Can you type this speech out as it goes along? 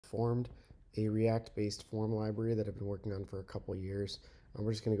formed, a React-based form library that I've been working on for a couple years.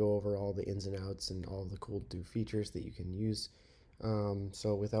 We're just going to go over all the ins and outs and all the cool new features that you can use.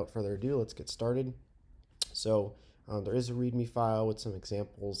 So without further ado, let's get started. So there is a README file with some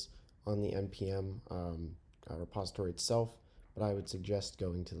examples on the NPM repository itself, but I would suggest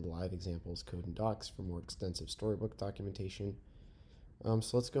going to the live examples code and docs for more extensive storybook documentation.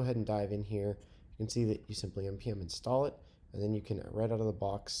 So let's go ahead and dive in here. You can see that you simply npm install it, and then you can, right out of the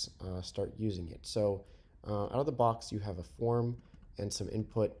box, start using it. So out of the box, you have a form and some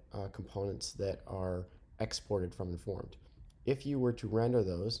input components that are exported from Informed. If you were to render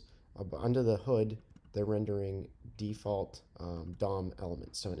those, under the hood, they're rendering default DOM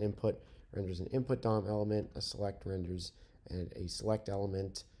elements. So an input renders an input DOM element, a select renders a select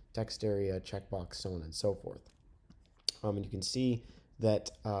element, text area, checkbox, so on and so forth. And you can see that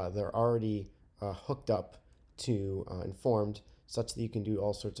they're already hooked up to Informed such that you can do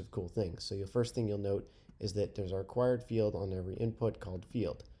all sorts of cool things. So the first thing you'll note is that there's a required field on every input called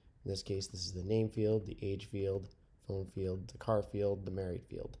field. In this case, this is the name field, the age field, phone field, the car field, the married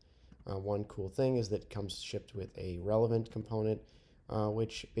field. One cool thing is that it comes shipped with a relevant component,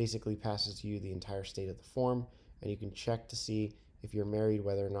 which basically passes you the entire state of the form, and you can check to see if you're married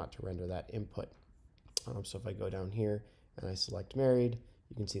whether or not to render that input. So if I go down here and I select married,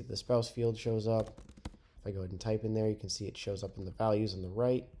 you can see that the spouse field shows up. If I go ahead and type in there, you can see it shows up in the values on the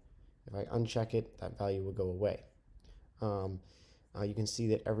right. If I uncheck it, that value will go away. You can see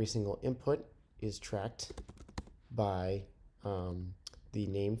that every single input is tracked by the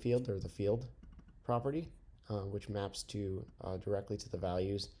name field or the field property, which maps to directly to the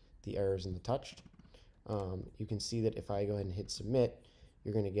values, the errors, and the touched. You can see that if I go ahead and hit submit,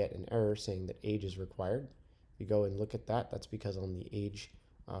 you're going to get an error saying that age is required. If you go and look at that, that's because on the age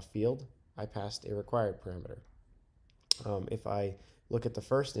field, I passed a required parameter. If I look at the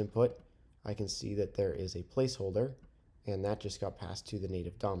first input, I can see that there is a placeholder, and that just got passed to the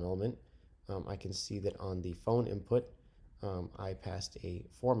native DOM element. I can see that on the phone input, I passed a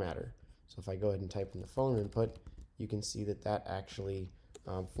formatter. So if I go ahead and type in the phone input, you can see that that actually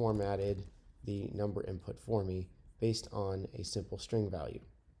formatted the number input for me based on a simple string value.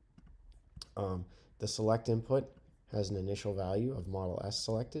 The select input has an initial value of model S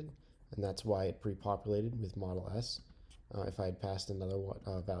selected, and that's why it pre-populated with model S. If I had passed another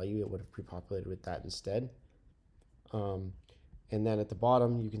value, it would have pre-populated with that instead. And then at the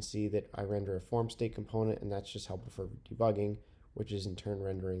bottom, you can see that I render a form state component, and that's just helpful for debugging, which is in turn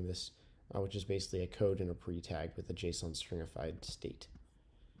rendering this, which is basically a code in a pre-tag with a JSON stringified state.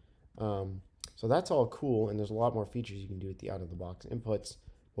 So that's all cool, and there's a lot more features you can do with the out-of-the-box inputs.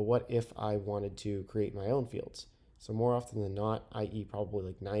 But what if I wanted to create my own fields? So more often than not, i.e. probably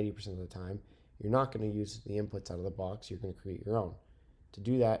like 90% of the time, you're not going to use the inputs out of the box, you're going to create your own. To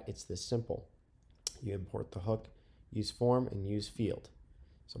do that, it's this simple. You import the hook, use form, and use field.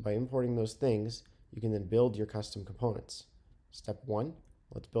 So by importing those things, you can then build your custom components. Step one,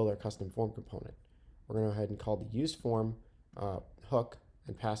 let's build our custom form component. We're going to go ahead and call the use form hook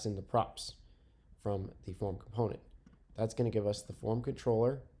and pass in the props from the form component. That's going to give us the form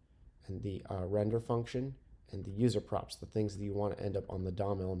controller and the render function and the user props, the things that you want to end up on the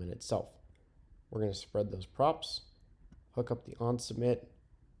DOM element itself. We're going to spread those props, hook up the onSubmit,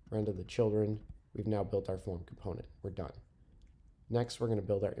 render the children. We've now built our form component. We're done. Next, we're going to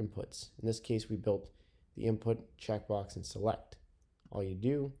build our inputs. In this case, we built the input, checkbox, and select. All you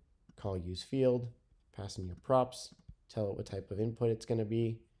do, call use field, pass in your props, tell it what type of input it's going to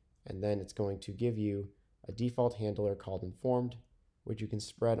be, and then it's going to give you a default handler called Informed, which you can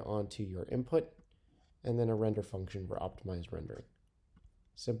spread onto your input, and then a render function for optimized rendering.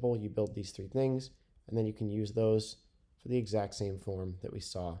 Simple, you build these three things, and then you can use those for the exact same form that we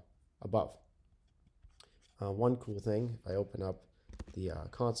saw above. One cool thing, if I open up the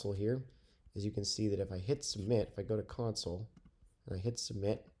console here, is you can see that if I hit submit, if I go to console and I hit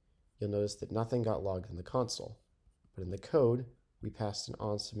submit, you'll notice that nothing got logged in the console. But in the code, we passed an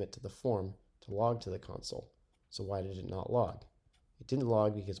onSubmit to the form to log to the console. So why did it not log? It didn't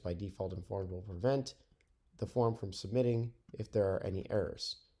log because by default Informed will prevent the form from submitting if there are any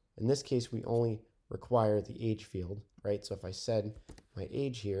errors. In this case, we only require the age field, right? So if I said my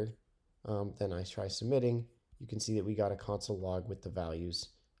age here, then I try submitting, you can see that we got a console log with the values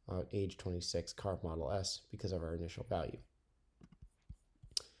age 26, car model S because of our initial value.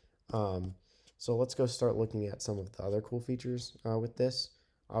 So let's go start looking at some of the other cool features with this.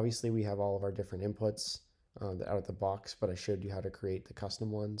 Obviously, we have all of our different inputs out of the box, but I showed you how to create the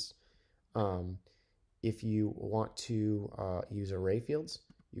custom ones. If you want to use array fields,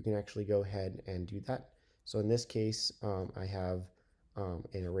 you can actually go ahead and do that. So in this case, I have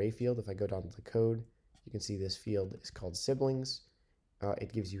an array field. If I go down to the code, you can see this field is called siblings.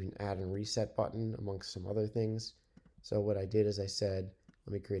 It gives you an add and reset button amongst some other things. So what I did is I said,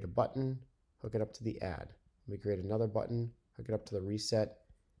 let me create a button, hook it up to the add. Let me create another button, hook it up to the reset.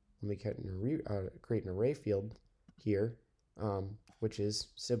 Let me create an array field here, which is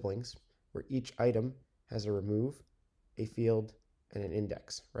siblings, where each item has a remove, a field, and an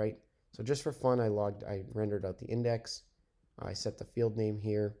index, right? So just for fun, I rendered out the index, I set the field name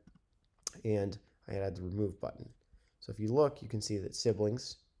here, and I added the remove button. So if you look, you can see that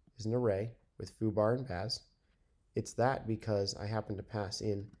siblings is an array with foobar and baz. It's that because I happen to pass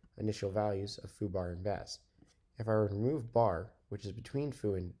in initial values of foobar and baz. If I remove bar, which is between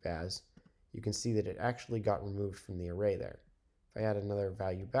foo and baz, you can see that it actually got removed from the array there. If I add another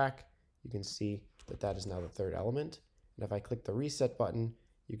value back, you can see that that is now the third element. And if I click the reset button,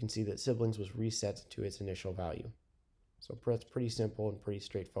 you can see that siblings was reset to its initial value. So that's pretty simple and pretty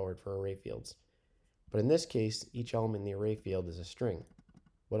straightforward for array fields. But in this case, each element in the array field is a string.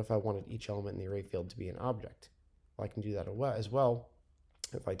 What if I wanted each element in the array field to be an object? Well, I can do that as well.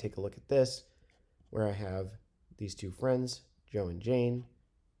 If I take a look at this, where I have these two friends, Joe and Jane.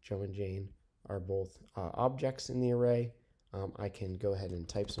 Joe and Jane are both objects in the array. I can go ahead and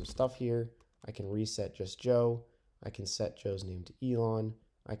type some stuff here. I can reset just Joe. I can set Joe's name to Elon.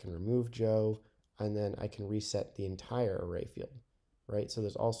 I can remove Joe. And then I can reset the entire array field, right? So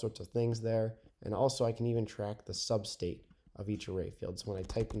there's all sorts of things there. And also I can even track the substate of each array field. So when I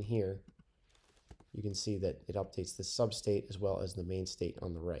type in here, you can see that it updates the substate as well as the main state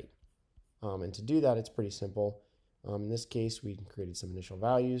on the right. And to do that, it's pretty simple. In this case, we created some initial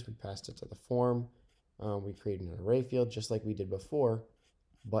values. We passed it to the form. We created an array field just like we did before,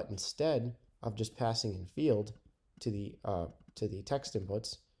 but instead of just passing in field to the text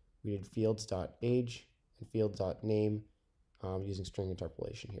inputs, we did fields.age and field.name using string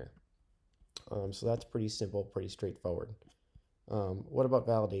interpolation here. So that's pretty simple, pretty straightforward. What about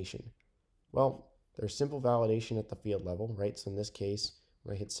validation? Well, there's simple validation at the field level, right? So in this case,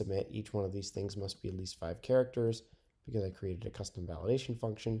 when I hit submit, each one of these things must be at least 5 characters because I created a custom validation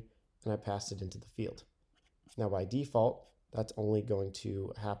function and I passed it into the field. Now by default, that's only going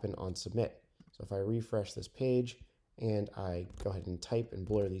to happen on submit. So if I refresh this page and I go ahead and type and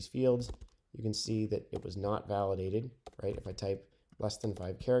blur these fields, you can see that it was not validated, right? If I type less than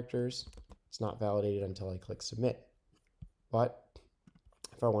 5 characters, it's not validated until I click submit. But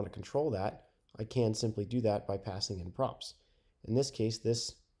if I want to control that, I can simply do that by passing in props. In this case,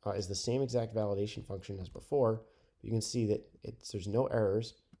 this is the same exact validation function as before. But you can see that there's no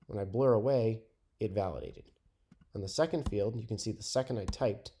errors. When I blur away, it validated. On the second field, you can see the second I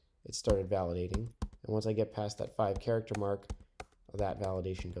typed, it started validating. And once I get past that 5 character mark, that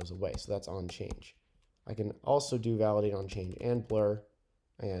validation goes away. So that's on change. I can also do validate on change and blur,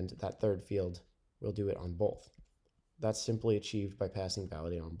 and that third field will do it on both. That's simply achieved by passing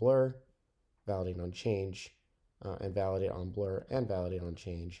validate on blur, validate on change, and validate on blur and validate on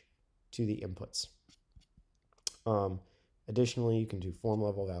change to the inputs. Additionally, you can do form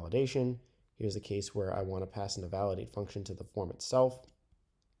level validation. Here's a case where I want to pass in a validate function to the form itself.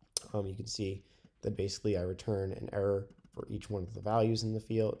 You can see that basically I return an error for each one of the values in the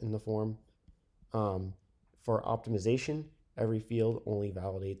field in the form. For optimization, every field only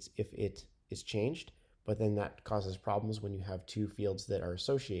validates if it is changed, but then that causes problems when you have 2 fields that are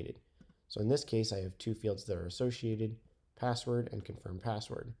associated. So in this case, I have 2 fields that are associated, password and confirm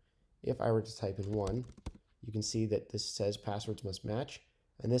password. If I were to type in 1, you can see that this says passwords must match,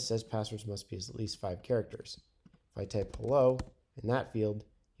 and this says passwords must be at least 5 characters. If I type hello in that field,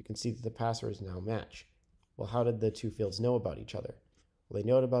 you can see that the passwords now match. Well, how did the 2 fields know about each other? Well, they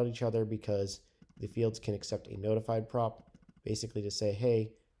know about each other because the fields can accept a notified prop, basically to say,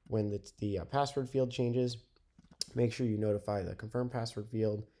 hey, when the password field changes, make sure you notify the confirm password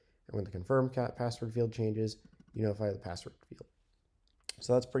field, and when the confirm password field changes, you notify the password field.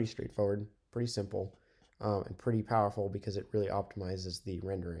 So that's pretty straightforward, pretty simple, and pretty powerful because it really optimizes the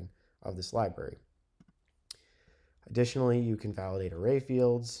rendering of this library. Additionally, you can validate array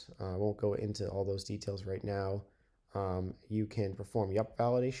fields. I won't go into all those details right now. You can perform yup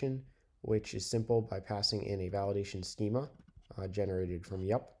validation, which is simple by passing in a validation schema generated from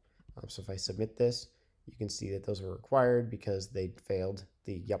yup. So if I submit this, you can see that those are required because they failed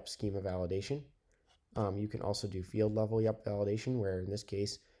the yup schema validation. You can also do field level yup validation, where in this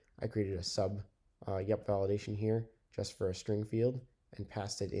case, I created a sub yup validation here just for a string field and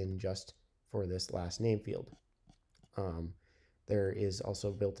passed it in just for this last name field. There is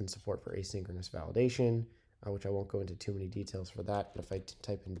also built-in support for asynchronous validation, which I won't go into too many details for that. But if I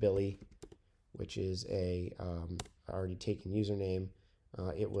type in Billy, which is a already taken username,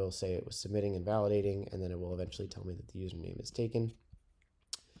 it will say it was submitting and validating, and then it will eventually tell me that the username is taken.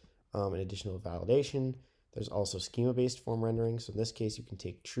 In addition to validation, there's also schema-based form rendering. So in this case, you can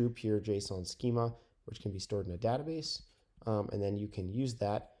take true pure JSON schema, which can be stored in a database, and then you can use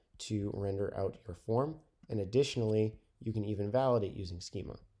that to render out your form. And additionally, you can even validate using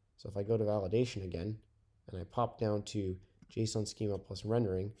schema. So if I go to validation again, and I pop down to JSON schema plus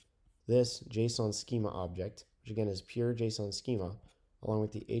rendering, this JSON schema object, which again is pure JSON schema, along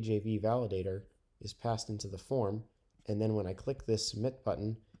with the AJV validator, is passed into the form. And then when I click this submit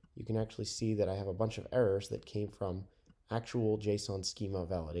button, you can actually see that I have a bunch of errors that came from actual JSON schema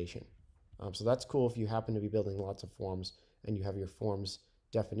validation. So that's cool if you happen to be building lots of forms and you have your forms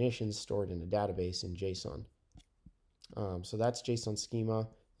definitions stored in a database in JSON. So that's JSON schema.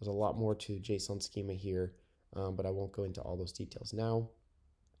 There's a lot more to JSON schema here, but I won't go into all those details now.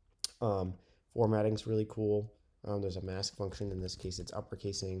 Formatting is really cool. There's a mask function. In this case, it's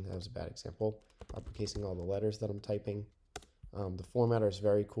uppercasing. That was a bad example. Uppercasing all the letters that I'm typing. The formatter is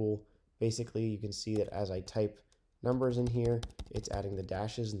very cool. Basically, you can see that as I type numbers in here, it's adding the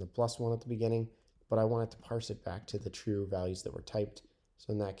dashes and the +1 at the beginning, but I want it to parse it back to the true values that were typed.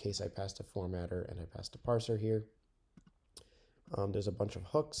 So in that case, I passed a formatter and I passed a parser here. There's a bunch of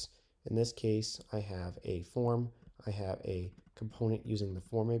hooks. In this case, I have a form. I have a component using the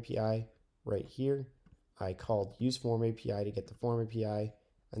form API right here. I called use form API to get the form API,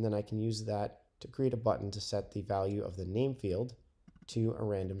 and then I can use that to create a button to set the value of the name field to a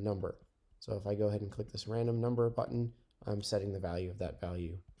random number. So if I go ahead and click this random number button, I'm setting the value of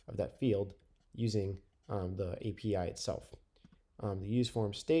that field using the API itself. The use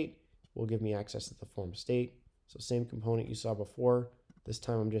form state will give me access to the form state. So same component you saw before. This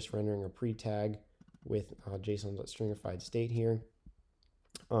time I'm just rendering a pre-tag with JSON.stringified state here.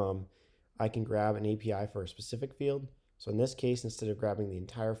 I can grab an API for a specific field. So in this case, instead of grabbing the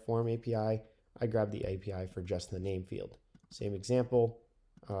entire form API, I grab the API for just the name field. Same example,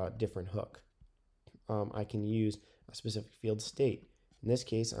 different hook. I can use a specific field state. In this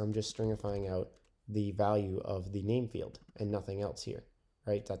case, I'm just stringifying out the value of the name field and nothing else here,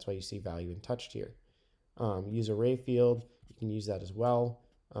 right? That's why you see value in touched here. Use array field, you can use that as well.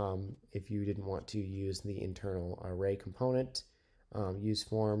 If you didn't want to use the internal array component. Use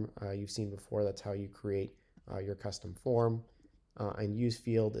form, you've seen before, that's how you create your custom form. And use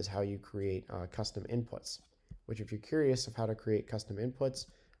field is how you create custom inputs, which if you're curious of how to create custom inputs,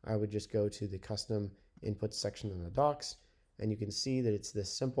 I would just go to the custom inputs section in the docs, and you can see that it's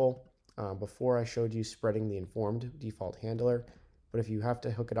this simple. Before I showed you spreading the informed default handler, but if you have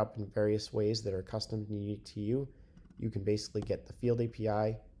to hook it up in various ways that are custom and unique to you, you can basically get the field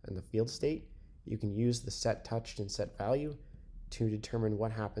API and the field state. You can use the set touched and set value to determine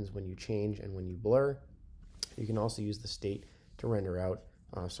what happens when you change and when you blur. You can also use the state to render out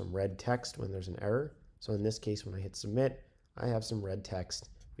some red text when there's an error. So in this case, when I hit submit, I have some red text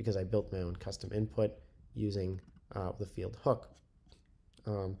because I built my own custom input using the field hook.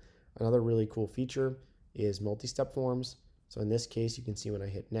 Another really cool feature is multi-step forms. So in this case, you can see when I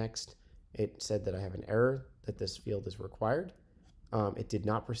hit next, it said that I have an error that this field is required. It did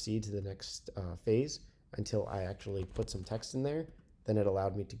not proceed to the next phase until I actually put some text in there. Then it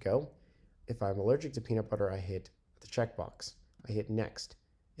allowed me to go. If I'm allergic to peanut butter, I hit the checkbox. I hit next.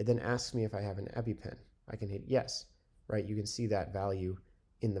 It then asks me if I have an EpiPen. I can hit yes, right? You can see that value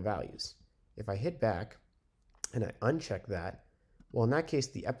in the values. If I hit back and I uncheck that, well, in that case,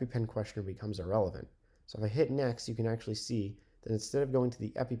 the EpiPen question becomes irrelevant. So if I hit next, you can actually see that instead of going to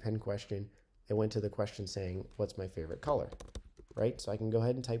the EpiPen question, it went to the question saying, what's my favorite color, right? So I can go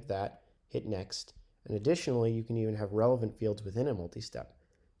ahead and type that, hit next. And additionally, you can even have relevant fields within a multi-step.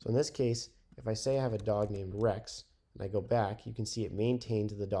 So in this case, if I say I have a dog named Rex, and I go back, you can see it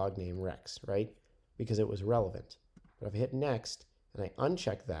maintained the dog name Rex, right? Because it was relevant. But if I hit next, and I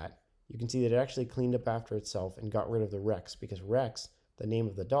uncheck that, you can see that it actually cleaned up after itself and got rid of the Rex, because Rex, the name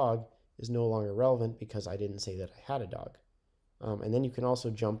of the dog, is no longer relevant because I didn't say that I had a dog. And then you can also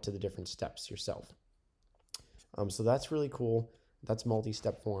jump to the different steps yourself. So that's really cool. That's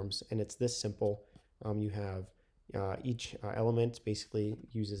multi-step forms, and it's this simple. You have each element basically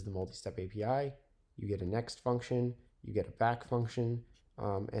uses the multi-step API. You get a next function, you get a back function,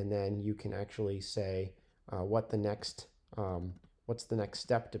 and then you can actually say what's the next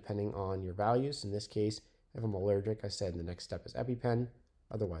step depending on your values. In this case, if I'm allergic, I said the next step is EpiPen.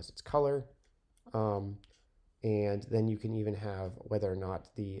 Otherwise, it's color. And then you can even have whether or not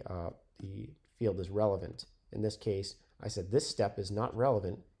the field is relevant. In this case, I said this step is not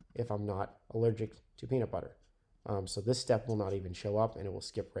relevant if I'm not allergic to peanut butter. So this step will not even show up, and it will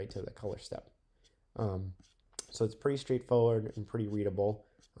skip right to the color step. So it's pretty straightforward and pretty readable.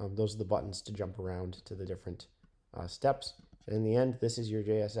 Those are the buttons to jump around to the different steps. And in the end, this is your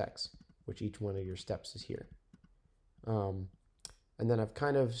JSX, which each one of your steps is here. And then I've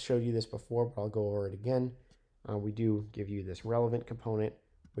kind of showed you this before, but I'll go over it again. We do give you this relevant component,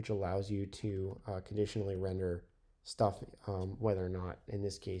 which allows you to conditionally render stuff, whether or not, in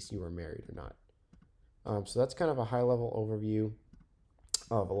this case, you are married or not. So that's kind of a high-level overview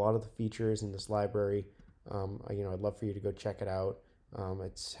of a lot of the features in this library. I'd love for you to go check it out.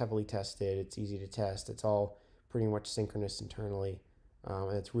 It's heavily tested. It's easy to test. It's all pretty much synchronous internally,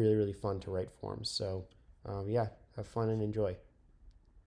 and it's really, really fun to write forms. So yeah, have fun and enjoy.